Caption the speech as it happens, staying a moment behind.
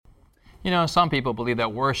You know, some people believe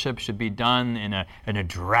that worship should be done in a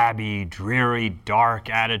drabby, dreary,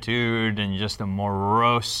 dark attitude and just a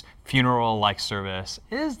morose funeral-like service.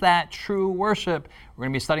 Is that true worship? We're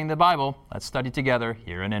going to be studying the Bible. Let's study together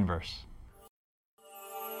here in Inverse.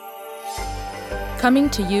 Coming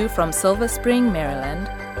to you from Silver Spring, Maryland,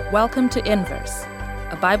 welcome to Inverse,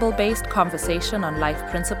 a Bible-based conversation on life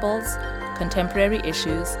principles, contemporary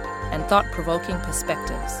issues, and thought-provoking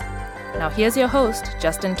perspectives. Now here's your host,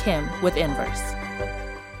 Justin Kim, with Inverse.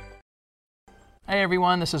 Hey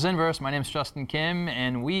everyone, this is Inverse. My name is Justin Kim,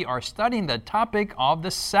 and we are studying the topic of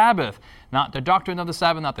the Sabbath. Not the doctrine of the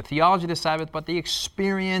Sabbath, not the theology of the Sabbath, but the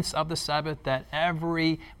experience of the Sabbath that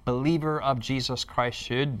every believer of Jesus Christ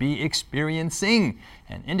should be experiencing.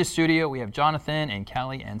 And in the studio, we have Jonathan and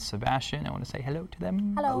Callie and Sebastian. I want to say hello to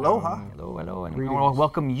them. Hello. Aloha. Hello. And we want to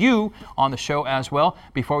welcome you on the show as well.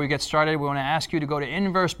 Before we get started, we want to ask you to go to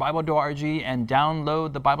inversebible.org and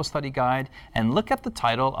download the Bible study guide and look at the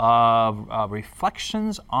title of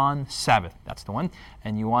Reflections on Sabbath. That's the one.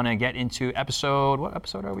 And you want to get into what episode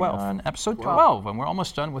are we 12. on? Episode 12. And we're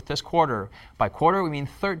almost done with this quarter. By quarter, we mean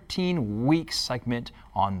 13-week segment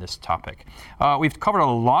on this topic. We've covered a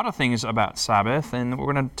lot of things about Sabbath, and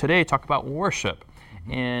we're going to today talk about worship.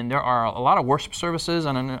 And there are a lot of worship services,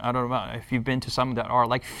 and I don't know if you've been to some that are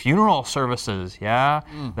like funeral services,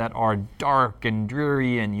 that are dark and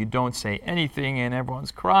dreary, and you don't say anything, and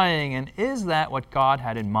everyone's crying. And is that what God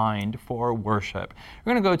had in mind for worship?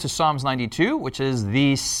 We're going to go to Psalms 92, which is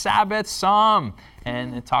the Sabbath Psalm,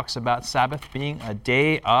 and it talks about Sabbath being a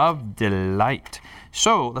day of delight.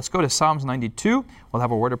 So let's go to Psalms 92. We'll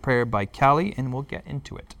have a word of prayer by Callie, and we'll get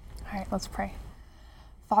into it. All right, let's pray.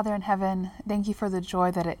 Father in heaven, thank you for the joy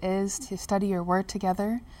that it is to study your word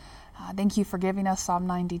together. Thank you for giving us Psalm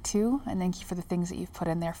 92, and thank you for the things that you've put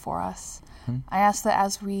in there for us. I ask that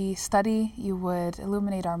as we study, you would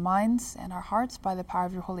illuminate our minds and our hearts by the power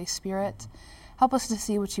of your Holy Spirit. Help us to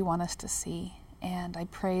see what you want us to see, and I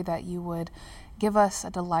pray that you would give us a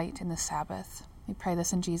delight in the Sabbath. We pray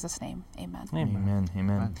this in Jesus' name. Amen.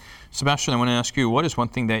 Amen. Sebastian, I want to ask you, what is one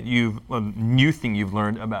thing that new thing you've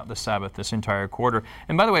learned about the Sabbath this entire quarter?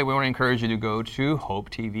 And by the way, we want to encourage you to go to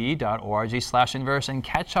hopetv.org/inverse and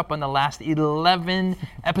catch up on the last 11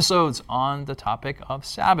 episodes on the topic of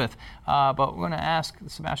Sabbath. But we're going to ask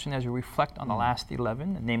Sebastian, as you reflect on the last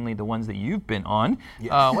 11, namely the ones that you've been on,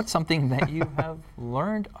 what's something that you have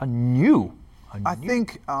learned anew? I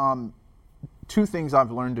think two things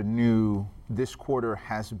I've learned anew this quarter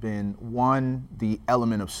has been, one, the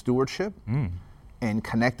element of stewardship and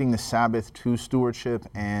connecting the Sabbath to stewardship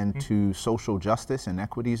and to social justice and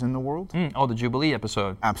equities in the world. Oh, the Jubilee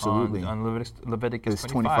episode. Absolutely. On Leviticus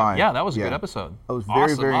 25. Yeah, that was a good episode. It was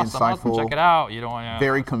very insightful. Check it out.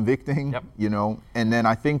 Very convicting, Yep. And then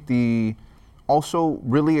I think also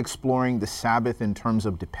really exploring the Sabbath in terms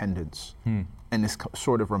of dependence and this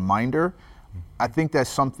sort of reminder. I think that's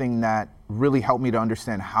something that really helped me to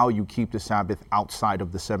understand how you keep the Sabbath outside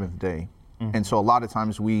of the seventh day. And so a lot of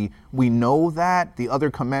times we know that the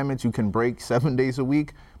other commandments you can break 7 days a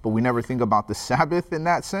week, but we never think about the Sabbath in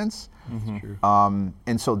that sense. True.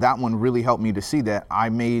 And so that one really helped me to see that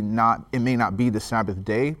it may not be the Sabbath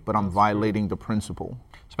day, but I'm violating the principle.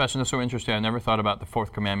 Sebastian, that's so interesting. I never thought about the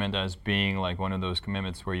fourth commandment as being like one of those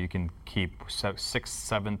commandments where you can keep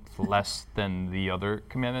 6/7 less than the other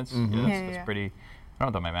commandments. That's pretty. I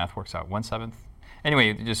don't know if my math works out. 1/7.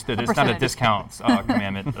 Anyway, it's not a discount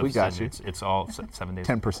commandment. We got you. It's all 7 days.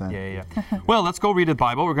 10%. Yeah. Well, let's go read the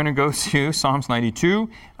Bible. We're going to go to Psalms 92,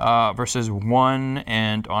 verses 1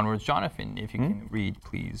 and onwards. Jonathan, if you can read,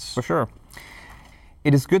 please. For sure.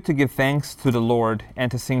 It is good to give thanks to the Lord and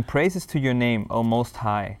to sing praises to your name, O Most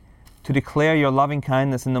High, to declare your loving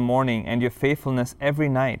kindness in the morning and your faithfulness every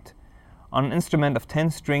night, on an instrument of 10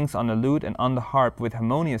 strings on the lute and on the harp with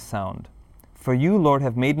harmonious sound. For you, Lord,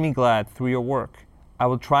 have made me glad through your work. I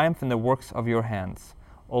will triumph in the works of your hands.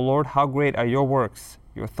 O Lord, how great are your works!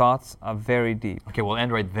 Your thoughts are very deep. Okay, we'll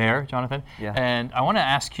end right there, Jonathan. Yeah. And I want to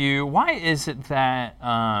ask you, why is it that,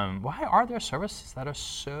 why are there services that are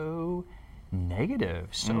so negative,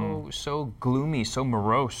 so gloomy, so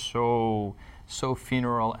morose, so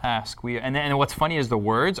funeral-esque? And what's funny is the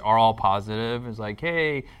words are all positive. It's like,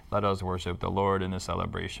 hey, let us worship the Lord in the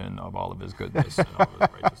celebration of all of his goodness and all of his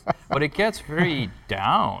righteousness. But it gets very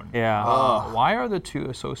down. Yeah. Why are the two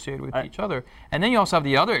associated with each other? And then you also have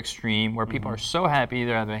the other extreme where people are so happy,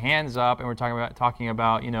 they have their hands up, and we're talking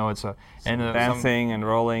about it's a dancing and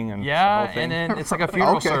rolling and yeah, the whole thing. and then it's like a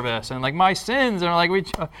funeral service, and like my sins, and like we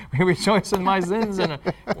rejoice in my sins, and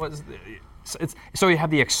So we have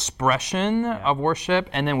the expression of worship,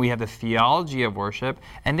 and then we have the theology of worship,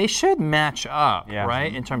 and they should match up,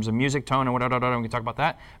 right? In terms of music, tone, and whatever. We can talk about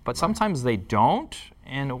that. But sometimes they don't.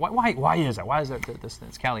 And why is that? Why is there this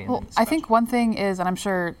Callie? Well, I think one thing is, and I'm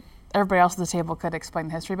sure everybody else at the table could explain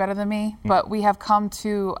the history better than me, but we have come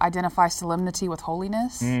to identify solemnity with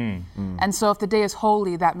holiness. And so if the day is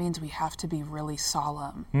holy, that means we have to be really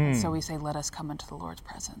solemn. And so we say, let us come into the Lord's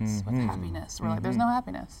presence with happiness. We're like, there's no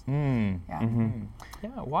happiness. Yeah,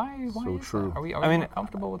 why So is true. that? Are we more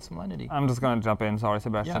comfortable with solemnity? I'm just going to jump in. Sorry,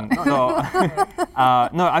 Sebastian. Yeah.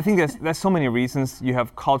 No, I think there's so many reasons. You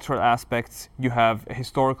have cultural aspects, you have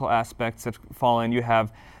historical aspects that fall in, you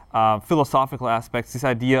have philosophical aspects. This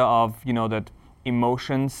idea of that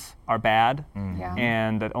emotions are bad,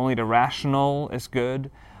 and that only the rational is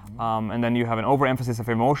good. And then you have an overemphasis of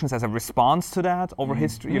emotions as a response to that over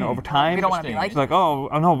history, over time. We don't want to be like it's like, oh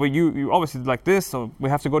no, but you obviously like this, so we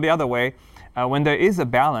have to go the other way. When there is a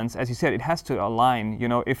balance, as you said, it has to align.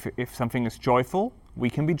 If something is joyful, we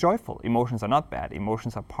can be joyful. Emotions are not bad.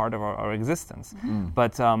 Emotions are part of our existence.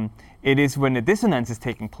 But it is when the dissonance is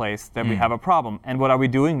taking place that we have a problem. And what are we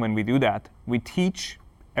doing when we do that? We teach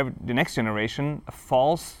the next generation a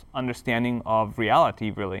false understanding of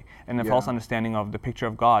reality, really, and a false understanding of the picture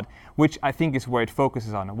of God, which I think is where it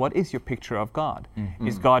focuses on. What is your picture of God?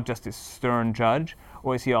 Is God just this stern judge,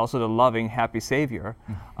 or is he also the loving, happy Savior?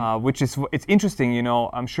 It's interesting,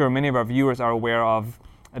 I'm sure many of our viewers are aware of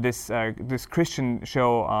this Christian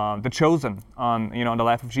show, The Chosen, on the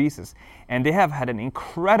life of Jesus, and they have had an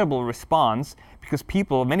incredible response because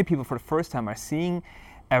many people for the first time are seeing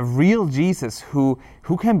a real Jesus who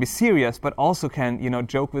can be serious but also can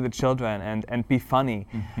joke with the children and be funny,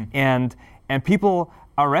 and people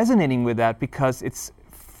are resonating with that because it's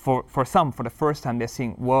for some for the first time they're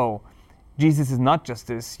seeing, whoa, Jesus is not just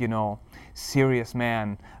this serious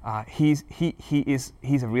man. He's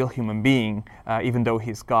a real human being, even though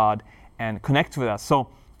he's God, and connects with us. So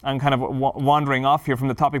I'm kind of wandering off here from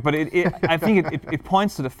the topic, but I think it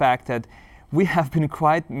points to the fact that we have been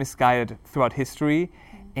quite misguided throughout history,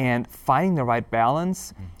 and finding the right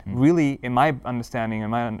balance really, in my understanding,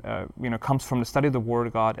 comes from the study of the Word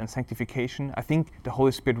of God and sanctification. I think the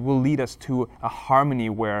Holy Spirit will lead us to a harmony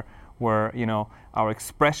where our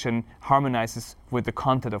expression harmonizes with the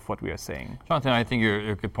content of what we are saying. Jonathan, I think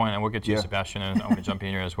you're a good point, and we'll get to you, Sebastian, and I'm going to jump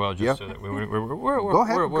in here as well, just so that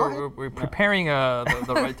we're preparing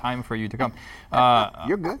the right time for you to come.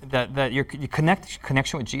 You're good. That your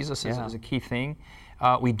connection with Jesus is a key thing.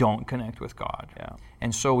 We don't connect with God.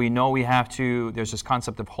 And so we know there's this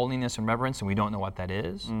concept of holiness and reverence, and we don't know what that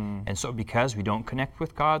is. And so because we don't connect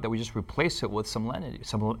with God, that we just replace it with solemnity,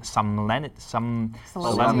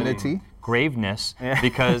 graveness,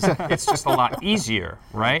 because it's just a lot easier,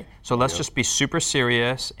 right? So let's just be super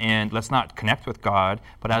serious, and let's not connect with God.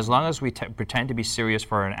 But as long as we pretend to be serious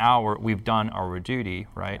for an hour, we've done our duty,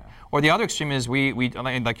 right? Or the other extreme is we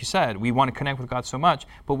like you said, we want to connect with God so much,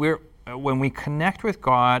 but when we connect with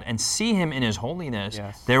God and see Him in His holiness,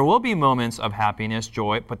 there will be moments of happiness,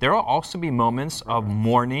 joy, but there will also be moments of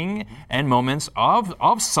mourning and moments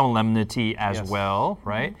of solemnity as well,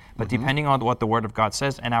 right? But depending on what the Word of God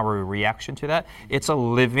says and our reaction to that, it's a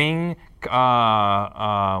living,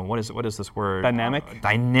 what is this word? Dynamic.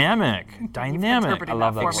 Dynamic. I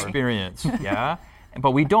love that experience.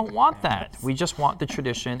 But we don't want that. We just want the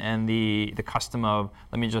tradition and the custom of,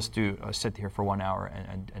 let me just sit here for 1 hour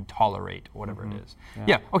and tolerate whatever it is.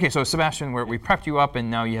 Okay, so Sebastian, we prepped you up, and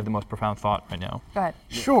now you have the most profound thought right now. Go ahead.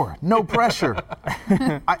 Sure, no pressure.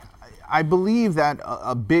 I believe that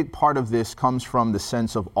a big part of this comes from the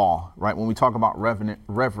sense of awe, right? When we talk about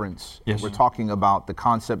reverence, we're talking about the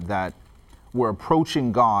concept that we're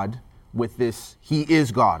approaching God with this, He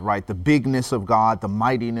is God, right? The bigness of God, the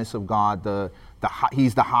mightiness of God,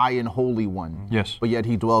 He's the high and holy one. Yes. But yet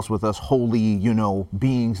He dwells with us holy,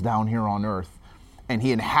 beings down here on earth. And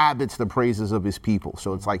He inhabits the praises of His people.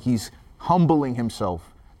 So it's like He's humbling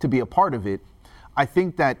Himself to be a part of it. I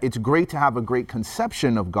think that it's great to have a great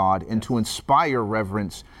conception of God and to inspire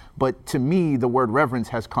reverence. But to me, the word reverence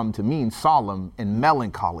has come to mean solemn and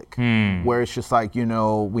melancholic, where it's just like,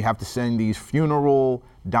 we have to sing these funeral,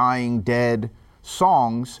 dying, dead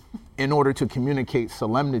songs in order to communicate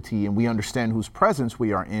solemnity, and we understand whose presence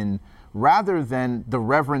we are in, rather than the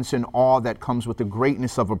reverence and awe that comes with the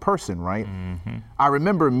greatness of a person, right? I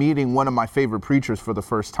remember meeting one of my favorite preachers for the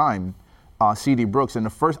first time, C.D. Brooks, and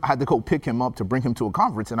I had to go pick him up to bring him to a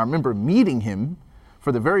conference, and I remember meeting him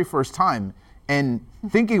for the very first time and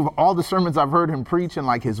thinking of all the sermons I've heard him preach and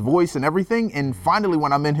like his voice and everything, and finally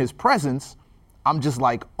when I'm in his presence, I'm just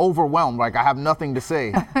like overwhelmed, like I have nothing to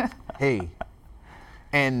say. Hey,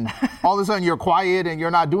 And all of a sudden you're quiet and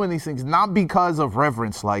you're not doing these things, not because of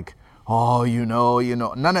reverence, like, oh, you know,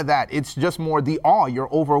 none of that. It's just more the awe.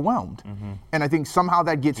 You're overwhelmed. And I think somehow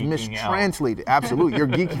that gets mistranslated. Absolutely. You're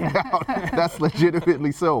geeking out. That's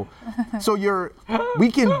legitimately so. So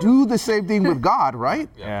we can do the same thing with God, right?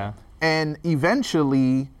 Yeah. And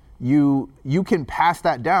eventually you can pass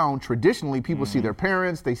that down. Traditionally, people see their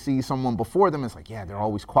parents, they see someone before them. It's like, yeah, they're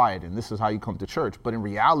always quiet and this is how you come to church. But in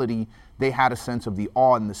reality, they had a sense of the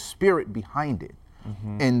awe and the spirit behind it.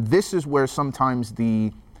 And this is where sometimes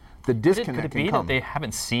the disconnect could it can be come. that they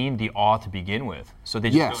haven't seen the awe to begin with, so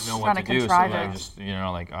they just don't know what to do? So they're just,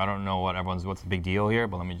 like, I don't know what's the big deal here,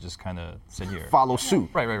 but let me just kind of sit here. Follow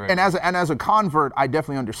suit. Right. And as a convert, I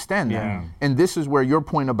definitely understand that. And this is where your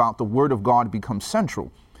point about the Word of God becomes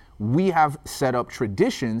central. We have set up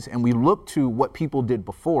traditions and we look to what people did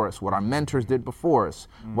before us, what our mentors did before us,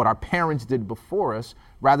 what our parents did before us,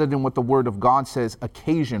 rather than what the Word of God says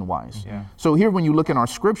occasion-wise. So here when you look in our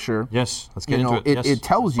scripture, yes, let's get into it. It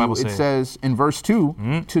tells you, it says in verse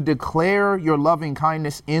 2, to declare your loving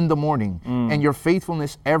kindness in the morning and your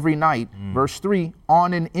faithfulness every night. Verse 3,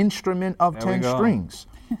 on an instrument of 10 strings,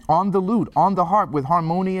 on the lute, on the harp with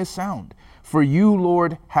harmonious sound. For you,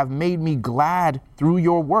 Lord, have made me glad through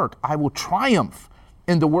your work. I will triumph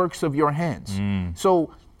in the works of your hands.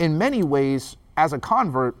 So in many ways, as a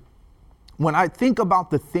convert, when I think about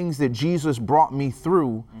the things that Jesus brought me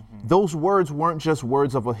through, those words weren't just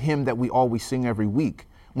words of a hymn that we always sing every week.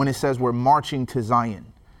 When it says we're marching to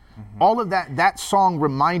Zion. All of that song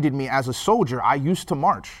reminded me as a soldier, I used to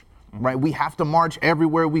march. Right, we have to march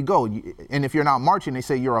everywhere we go, and if you're not marching, they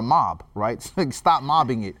say you're a mob, right? It's like, stop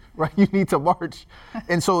mobbing it, right? You need to march,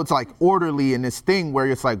 and so it's like orderly in this thing where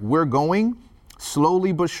it's like we're going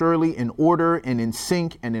slowly but surely in order and in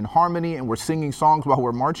sync and in harmony, and we're singing songs while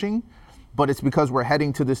we're marching, but it's because we're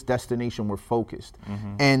heading to this destination. We're focused,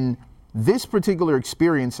 and this particular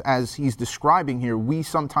experience, as he's describing here, we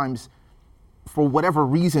sometimes, for whatever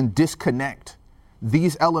reason, disconnect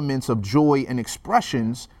these elements of joy and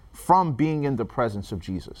expressions from being in the presence of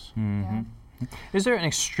Jesus. Is there an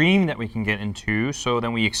extreme that we can get into so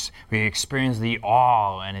then we experience the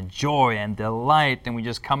awe and joy and delight and we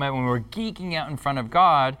just come out when we're geeking out in front of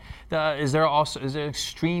God? Is there an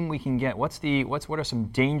extreme we can get? What are some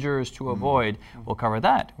dangers to avoid? We'll cover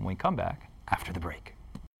that when we come back after the break.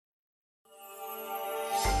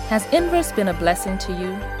 Has Inverse been a blessing to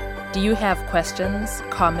you? Do you have questions,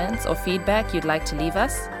 comments, or feedback you'd like to leave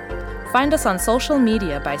us? Find us on social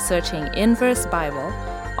media by searching Inverse Bible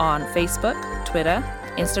on Facebook, Twitter,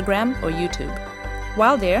 Instagram, or YouTube.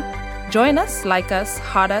 While there, join us, like us,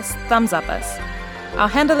 heart us, thumbs up us. Our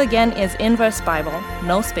handle again is Inverse Bible,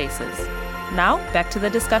 no spaces. Now, back to the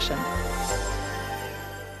discussion.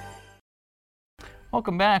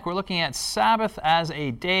 Welcome back. We're looking at Sabbath as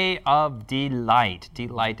a day of delight.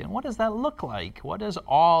 Delight. And what does that look like? What does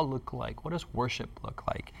awe look like? What does worship look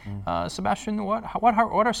like? Sebastian, what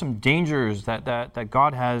are some dangers that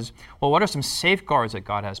God has, what are some safeguards that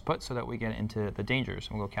God has put so that we get into the dangers?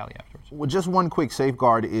 And we'll go Callie afterwards. Well, just one quick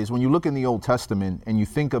safeguard is when you look in the Old Testament and you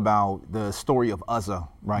think about the story of Uzzah,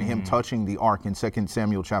 right? Him touching the ark in 2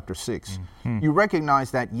 Samuel chapter 6. You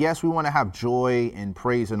recognize that, yes, we want to have joy and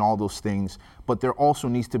praise and all those things, but there also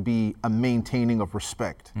needs to be a maintaining of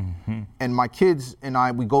respect. And my kids and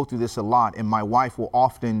I, we go through this a lot, and my wife will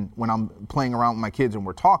often, when I'm playing around with my kids and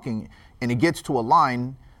we're talking, and it gets to a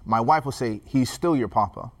line, my wife will say, he's still your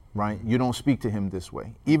papa, right? You don't speak to him this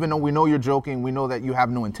way. Even though we know you're joking, we know that you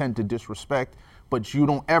have no intent to disrespect, but you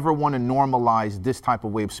don't ever want to normalize this type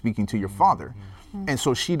of way of speaking to your father. And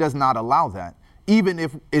so she does not allow that. Even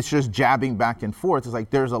if it's just jabbing back and forth, it's like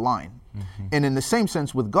there's a line. And in the same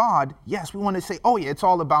sense with God, yes, we want to say, oh yeah, it's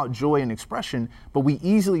all about joy and expression, but we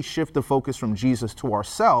easily shift the focus from Jesus to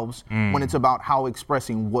ourselves when it's about how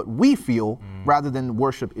expressing what we feel rather than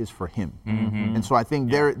worship is for him. And so I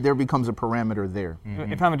think there becomes a parameter there.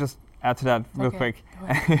 If I may just add to that real quick.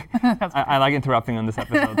 I like interrupting on this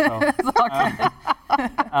episode. So.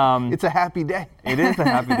 It's a happy day. It is a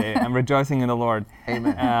happy day. I'm rejoicing in the Lord.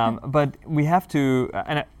 Amen. But we have to,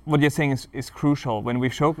 and what you're saying is crucial, when we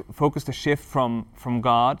focus the shift from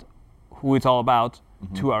God, who it's all about,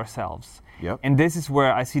 to ourselves. And this is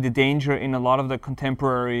where I see the danger in a lot of the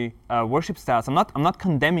contemporary worship styles. I'm not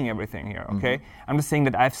condemning everything here, okay? I'm just saying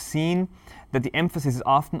that I've seen that the emphasis is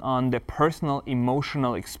often on the personal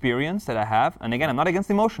emotional experience that I have. And again, I'm not against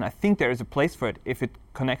emotion. I think there is a place for it if it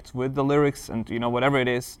connects with the lyrics and whatever it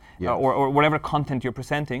is, or whatever content you're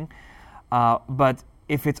presenting. But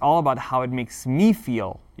if it's all about how it makes me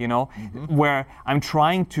feel, where I'm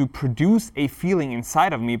trying to produce a feeling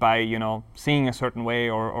inside of me by, singing a certain way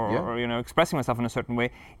or expressing myself in a certain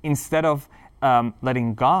way, instead of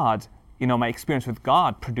letting God, my experience with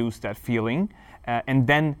God produce that feeling. And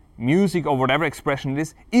then music or whatever expression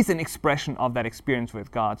it is an expression of that experience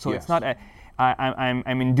with God. So it's not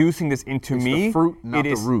I'm inducing this into it's me. The fruit, not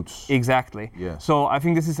the roots. Exactly. Yes. So I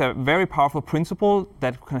think this is a very powerful principle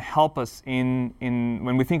that can help us in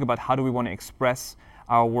when we think about how do we want to express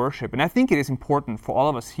our worship. And I think it is important for all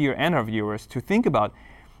of us here and our viewers to think about,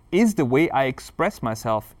 is the way I express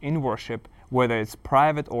myself in worship, whether it's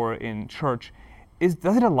private or in church,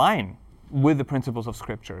 does it align with the principles of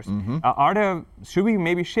scriptures? Should we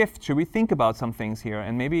maybe shift? Should we think about some things here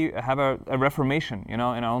and maybe have a reformation, in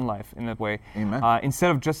our own life in that way? Amen.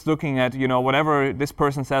 Instead of just looking at, whatever this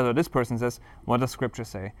person says or this person says, what does scripture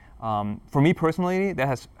say? For me personally,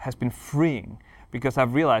 that has been freeing, because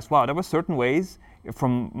I've realized, wow, there were certain ways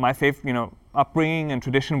from my faith, upbringing and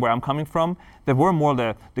tradition where I'm coming from, that were more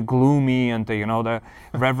the gloomy and the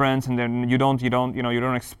reverence, and then you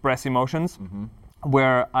don't express emotions.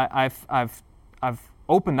 Where I've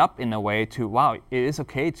opened up in a way to, wow, it is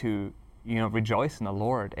okay to rejoice in the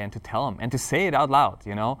Lord and to tell Him and to say it out loud,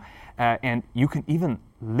 and you can even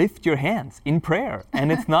lift your hands in prayer,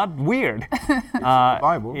 and it's not weird. It's in the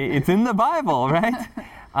Bible. It's in the Bible, right?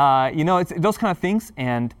 It's those kind of things,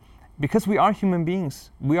 and because we are human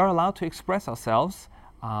beings, we are allowed to express ourselves,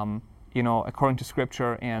 according to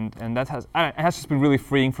Scripture, and that has just been really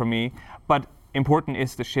freeing for me. But important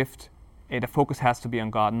is the shift. The focus has to be on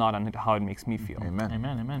God, not on how it makes me feel. Amen.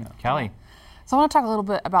 Amen. Amen. Callie. So I want to talk a little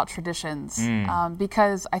bit about traditions,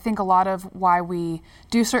 because I think a lot of why we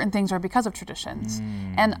do certain things are because of traditions.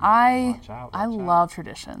 And I love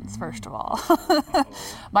traditions, first of all.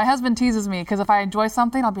 My husband teases me because if I enjoy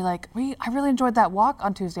something, I'll be like, I really enjoyed that walk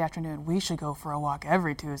on Tuesday afternoon. We should go for a walk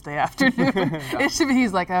every Tuesday afternoon.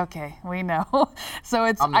 He's like, okay, we know. So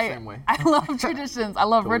I'm the same way. I love traditions. I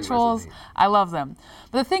love rituals. I love them.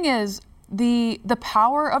 But the thing is, the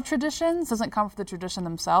power of traditions doesn't come from the tradition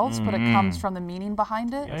themselves, but it comes from the meaning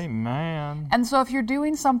behind it. Amen. And so if you're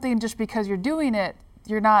doing something just because you're doing it,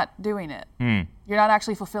 you're not doing it. You're not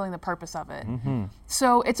actually fulfilling the purpose of it.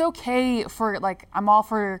 So it's okay for, I'm all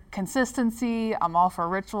for consistency, I'm all for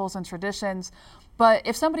rituals and traditions, but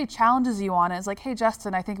if somebody challenges you on it, it's like, hey,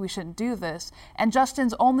 Justin, I think we shouldn't do this. And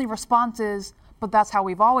Justin's only response is, but that's how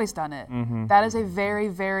we've always done it. That is a very,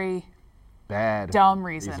 very bad dumb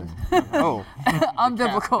reason.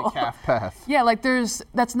 Unbiblical. The calf path. Yeah,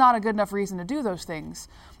 that's not a good enough reason to do those things.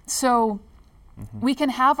 So we can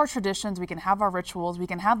have our traditions, we can have our rituals, we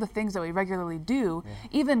can have the things that we regularly do.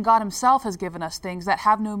 Even God Himself has given us things that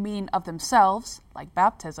have no meaning of themselves, like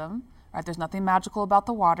baptism. Right? There's nothing magical about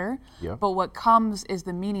the water, but what comes is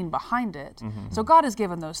the meaning behind it. So God has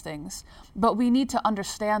given those things, but we need to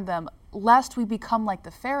understand them, lest we become like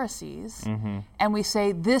the Pharisees and we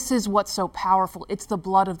say, this is what's so powerful, it's the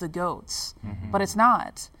blood of the goats, but it's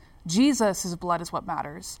not. Jesus' blood is what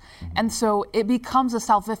matters. And so it becomes a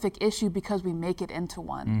salvific issue because we make it into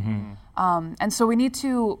one. And so we need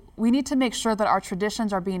to make sure that our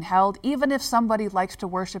traditions are being held, even if somebody likes to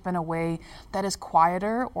worship in a way that is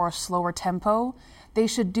quieter or a slower tempo. They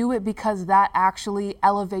should do it because that actually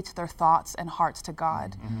elevates their thoughts and hearts to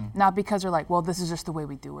God, not because they're like, well, this is just the way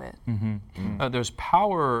we do it. There's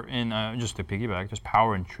power in, just to piggyback, there's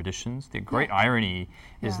power in traditions. The great irony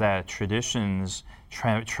is that traditions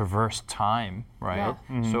traverse time, right?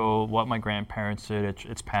 So what my grandparents did,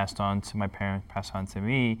 it's passed on to my parents, passed on to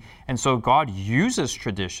me. And so God uses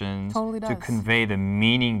traditions to convey the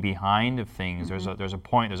meaning behind of things. There's a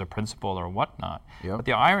point, there's a principle or whatnot. But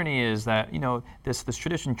the irony is that, this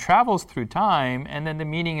tradition travels through time and then the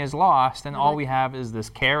meaning is lost and all we have is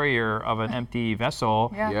this carrier of an empty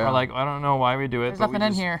vessel. We're like, I don't know why we do it. There's nothing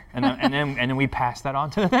in here. and then we pass that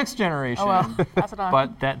on to the next generation. Oh well, pass it on.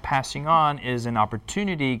 But that passing on is an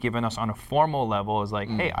opportunity given us on a formal level. Is like,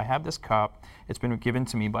 hey, I have this cup. It's been given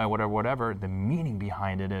to me by whatever. The meaning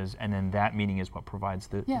behind it is, and then that meaning is what provides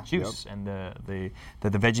the juice and the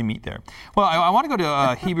veggie meat there. Well, I want to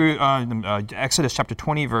go to Exodus chapter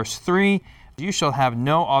 20, verse 3. You shall have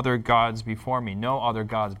no other gods before me. No other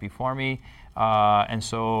gods before me. And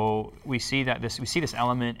so we see this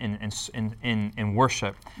element in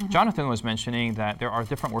worship. Jonathan was mentioning that there are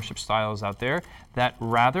different worship styles out there that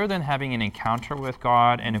rather than having an encounter with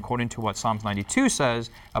God and according to what Psalms 92 says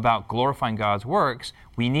about glorifying God's works,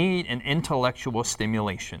 we need an intellectual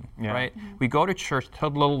stimulation, Yeah. right? We go to church to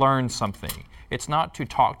learn something. It's not to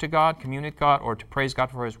talk to God, communicate God, or to praise God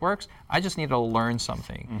for His works. I just need to learn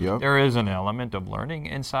something. Yep. There is an element of learning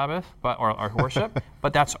in Sabbath, or worship,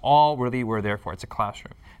 but that's all really we're there for. It's a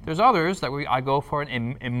classroom. There's others that I go for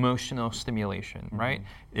an emotional stimulation, right?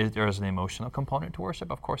 There's an emotional component to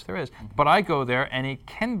worship, of course there is. But I go there, and it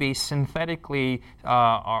can be synthetically or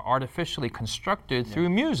artificially constructed through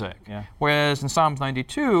music. Yeah. Whereas in Psalms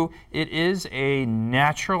 92, it is a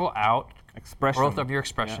natural Expression. growth of your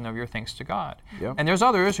expression of your thanks to God. Yep. And there's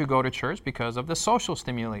others who go to church because of the social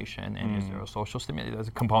stimulation. And is there a social stimulation? There's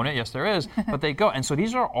a component? Yes, there is. But they go. And so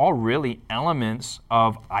these are all really elements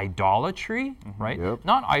of idolatry, right? Yep.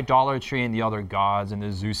 Not idolatry in the other gods and the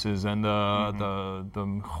Zeuses and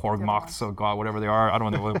the Horgmoths of God, whatever they are. I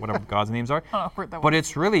don't know whatever God's names are. But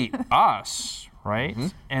it's really us, right?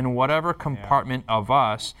 And whatever compartment of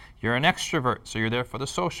us, you're an extrovert, so you're there for the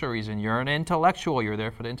social reason. You're an intellectual, you're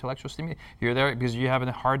there for the intellectual stimulation. You're there because you have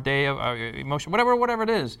a hard day of emotion, whatever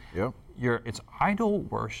it is. Yep. It's idol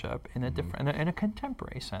worship in a different, in a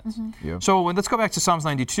contemporary sense. Yep. So let's go back to Psalms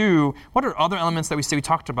 92. What are other elements that we see? We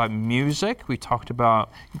talked about music. We talked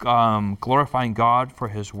about glorifying God for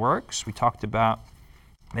His works. We talked about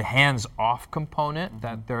the hands-off component,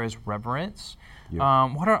 that there is reverence. Yep.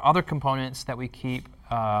 What are other components that we keep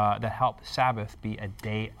that help Sabbath be a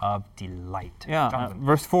day of delight? Yeah, Jonathan.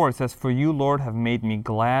 verse 4 it says, "For you, Lord, have made me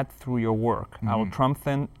glad through your work. I will triumph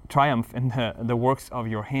in the works of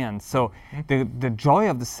your hands." So the joy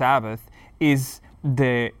of the Sabbath is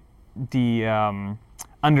the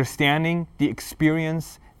understanding, the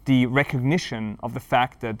experience, the recognition of the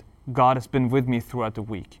fact that God has been with me throughout the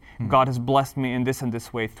week. God has blessed me in this and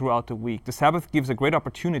this way throughout the week. The Sabbath gives a great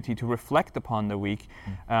opportunity to reflect upon the week.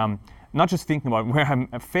 Not just thinking about where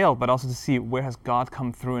I've failed, but also to see where has God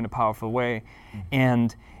come through in a powerful way,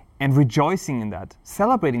 and rejoicing in that,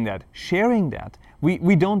 celebrating that, sharing that.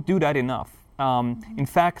 We don't do that enough. In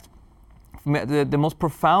fact, the most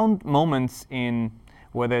profound moments in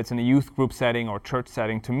whether it's in a youth group setting or church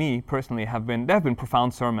setting, to me personally, there have been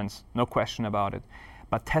profound sermons, no question about it,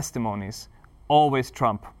 but testimonies always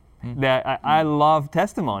trump. I love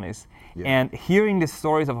testimonies, and hearing the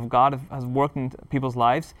stories of how God has worked in people's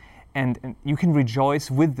lives. And you can rejoice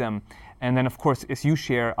with them. And then, of course, as you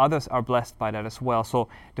share, others are blessed by that as well. So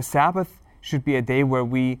the Sabbath should be a day where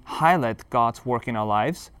we highlight God's work in our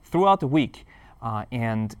lives throughout the week,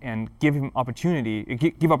 and give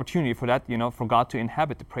opportunity for that, for God to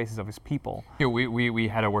inhabit the praises of His people. Yeah, we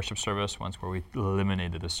had a worship service once where we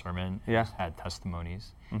eliminated the sermon. Yeah. Just had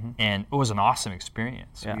testimonies. And it was an awesome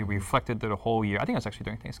experience. Yeah. We reflected through the whole year. I think it was actually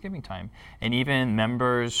during Thanksgiving time. And even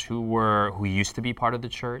members who used to be part of the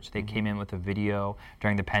church, they came in with a video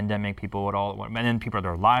during the pandemic. People would and then people that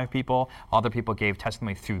are live people. Other people gave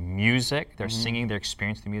testimony through music. They're singing their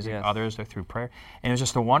experience through music. Yes. Others are through prayer. And it was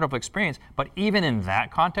just a wonderful experience. But even in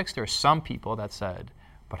that context, there are some people that said,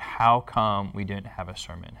 but how come we didn't have a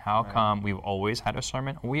sermon? How come we've always had a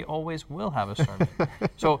sermon? We always will have a sermon.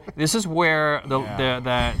 So this is where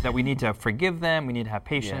that we need to forgive them. We need to have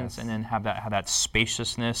patience, and then have that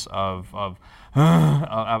spaciousness of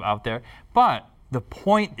out there. But the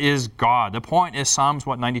point is God. The point is Psalms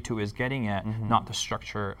 92 is getting at, not the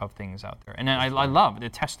structure of things out there. And I love the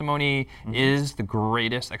testimony is the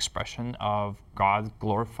greatest expression of God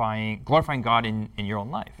glorifying God in your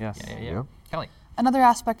own life. Yes. Yeah. Kelly. Another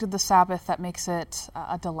aspect of the Sabbath that makes it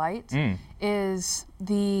a delight is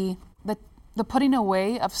the putting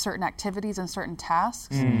away of certain activities and certain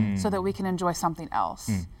tasks so that we can enjoy something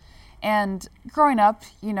else. And growing up,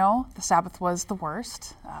 the Sabbath was the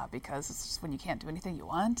worst because it's just when you can't do anything you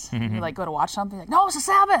want. You go to watch something, no, it's a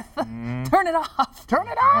Sabbath. Turn it off. Turn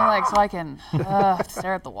it off. So I can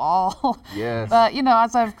stare at the wall. Yes. But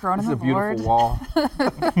as I've grown in the It's a Lord, beautiful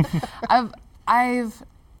wall.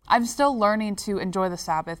 I'm still learning to enjoy the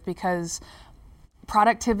Sabbath because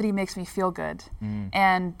productivity makes me feel good,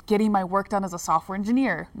 and getting my work done as a software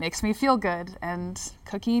engineer makes me feel good, and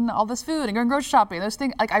cooking all this food and going grocery shopping, those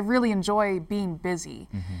things, I really enjoy being busy.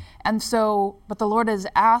 And so, but the Lord has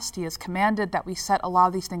asked, He has commanded that we set a lot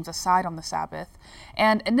of these things aside on the Sabbath.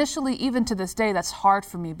 And initially, even to this day, that's hard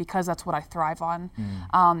for me because that's what I thrive on.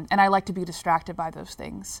 And I like to be distracted by those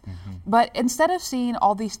things. But instead of seeing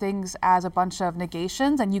all these things as a bunch of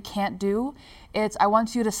negations and you can't do, it's, I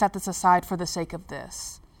want you to set this aside for the sake of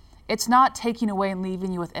this. It's not taking away and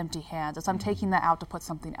leaving you with empty hands. It's I'm taking that out to put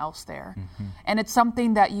something else there. And it's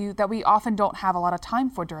something that we often don't have a lot of time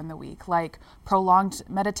for during the week, like prolonged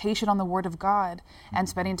meditation on the Word of God and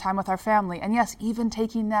spending time with our family. And yes, even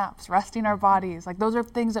taking naps, resting our bodies. Those are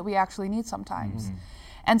things that we actually need sometimes.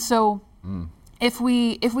 And so if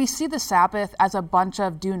we see the Sabbath as a bunch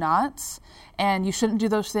of do nots, and you shouldn't do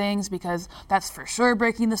those things because that's for sure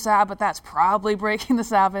breaking the Sabbath, that's probably breaking the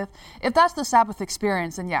Sabbath. If that's the Sabbath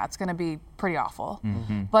experience, then yeah, it's going to be pretty awful.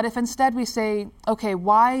 But if instead we say, okay,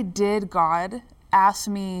 why did God ask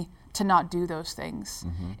me to not do those things?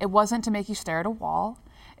 It wasn't to make you stare at a wall.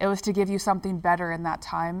 It was to give you something better in that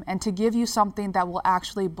time, and to give you something that will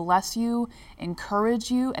actually bless you, encourage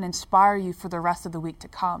you, and inspire you for the rest of the week to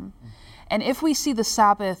come. And if we see the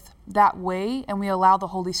Sabbath that way, and we allow the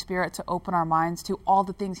Holy Spirit to open our minds to all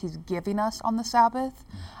the things He's giving us on the Sabbath,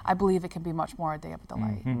 I believe it can be much more a day of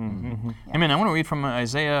delight. Amen. I want to read from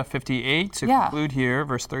Isaiah 58 to conclude here,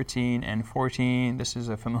 verse 13 and 14. This is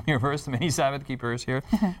a familiar verse to many Sabbath keepers here.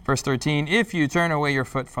 Verse 13, if you turn away your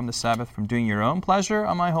foot from the Sabbath, from doing your own pleasure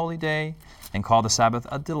on my holy day, and call the Sabbath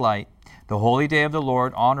a delight, the holy day of the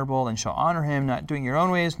Lord honorable, and shall honor Him, not doing your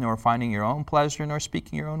own ways, nor finding your own pleasure, nor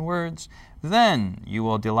speaking your own words, then you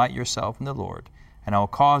will delight yourself in the Lord. And I will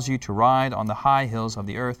cause you to ride on the high hills of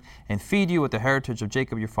the earth, and feed you with the heritage of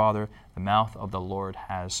Jacob your father. The mouth of the Lord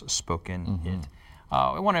has spoken it.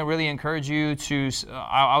 I want to really encourage you to,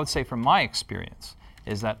 I would say from my experience,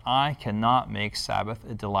 is that I cannot make Sabbath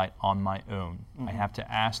a delight on my own. I have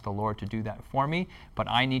to ask the Lord to do that for me, but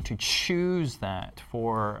I need to choose that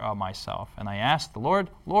for myself. And I ask the Lord,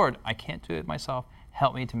 I can't do it myself.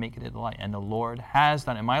 Help me to make it a delight. And the Lord has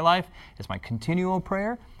done in my life. It's my continual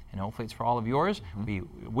prayer, and hopefully it's for all of yours. We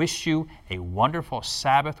wish you a wonderful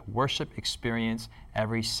Sabbath worship experience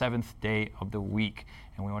every seventh day of the week.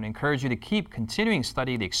 And we want to encourage you to keep continuing to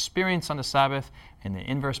study the experience on the Sabbath in the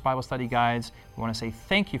Inverse Bible Study Guides. We want to say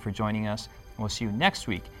thank you for joining us, and we'll see you next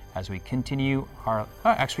week as we continue our,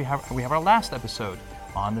 we have our last episode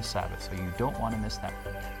on the Sabbath, so you don't want to miss that.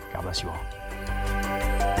 God bless you all.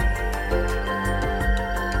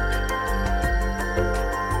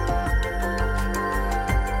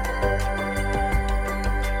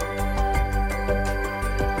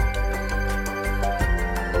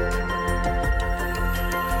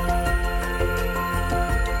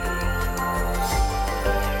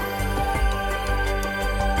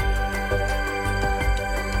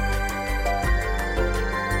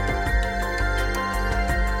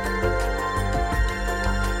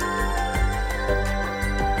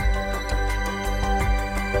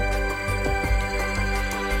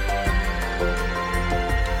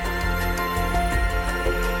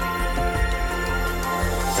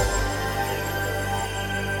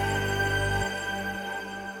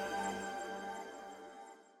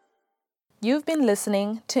 You've been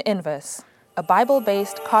listening to Inverse, a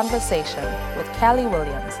Bible-based conversation with Callie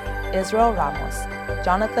Williams, Israel Ramos,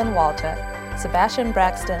 Jonathan Walter, Sebastian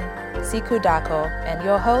Braxton, Siku Dako, and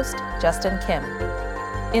your host, Justin Kim.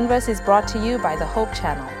 Inverse is brought to you by the Hope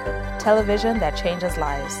Channel, television that changes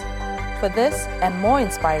lives. For this and more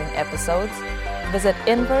inspiring episodes, visit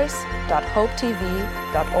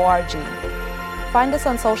inverse.hopetv.org. Find us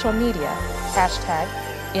on social media,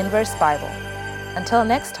 #InverseBible. Until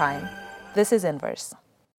next time, this is Inverse.